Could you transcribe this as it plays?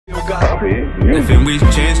They think we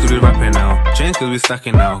changed cause we rapping now. Change cause we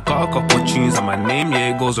stacking now. Got a couple tunes and my name,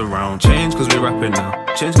 yeah, it goes around. Change cause we rapping now.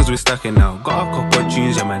 Change cause we stacking now. Got a couple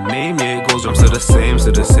tunes and my name, yeah, it goes around. I'm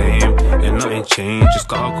still the same, and nothing changed. Just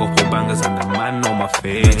got a couple bangers and the man know my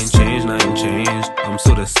face. Nothing changed, I'm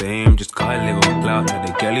still the same. Just got a little clout, now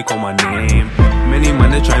the girlie call my name. Many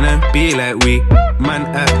man they tryna be like we. Man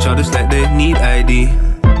act childish like they need ID.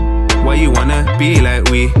 Why you wanna be like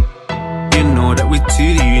we? You know that we too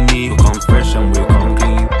unique. We come fresh and we come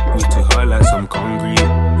clean. We too hard like some concrete.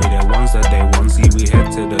 We the ones that they want see. We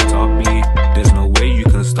head to the top B. There's no way you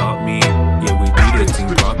can stop me. Yeah, we do the thing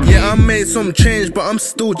properly. Yeah, I made some change, but I'm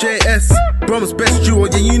still JS. Brom's best duo,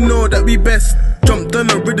 yeah, you know that we best. Jumped on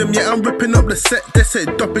the rhythm, yeah, I'm ripping up the set. They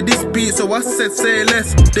said drop it this beat, so I said say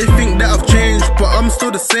less. They think that I've changed, but I'm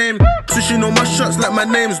still the same. Switching on my shots like my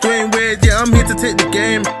name's Dwayne Wade. Yeah, I'm here to take the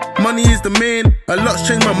game. Money is the main. A lot's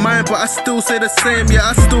changed my mind, but I still say the same. Yeah,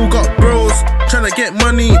 I still got bros tryna get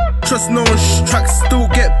money. Trust no tracks still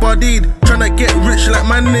get bodied. Tryna get rich like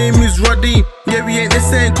my name is Roddy. Yeah, we ain't the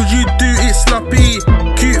same cause you do it sloppy.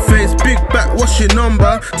 Cute face, big back, what's your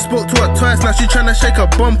number? Spoke to her twice, now she tryna shake a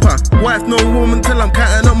bumper. Wife no woman till I'm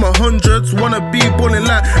counting up my hundreds. Wanna be ballin'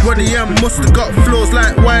 like Roddy and musta got flows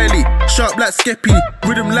like Wiley. Sharp like Skeppy,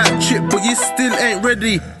 rhythm like Chip, but you still ain't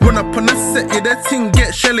ready. Run up on the set, yeah, that thing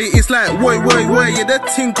get shelly. It's like, woi, yeah, that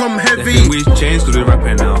thing come heavy. They think we changed cause we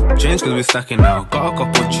rapping now. Change cause we stacking now. Got a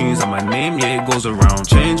couple tunes and my name, yeah, it goes around.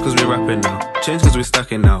 Change cause we rapping now. Change cause we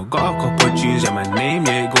stacking now. Got a couple tunes, yeah, my name,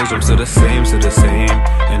 yeah, it goes around. Still the same,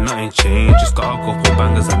 and nothing changed. Just got a couple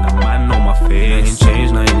bangers and the man know my face.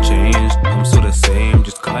 Nothing changed, I'm still the same.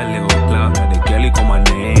 Just got a little clout, now the girlie call my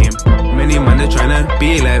name. Many man they tryna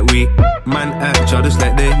be like we. Man act childish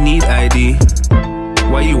like they need ID.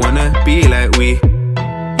 Why you wanna be like we?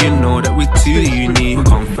 You know that we too unique. We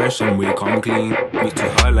come fresh and we come clean. We too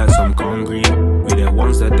hard like some concrete. We the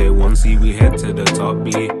ones that they want see. We head to the top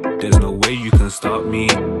B. There's no way you can stop me.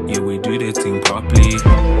 Yeah, we do this thing properly.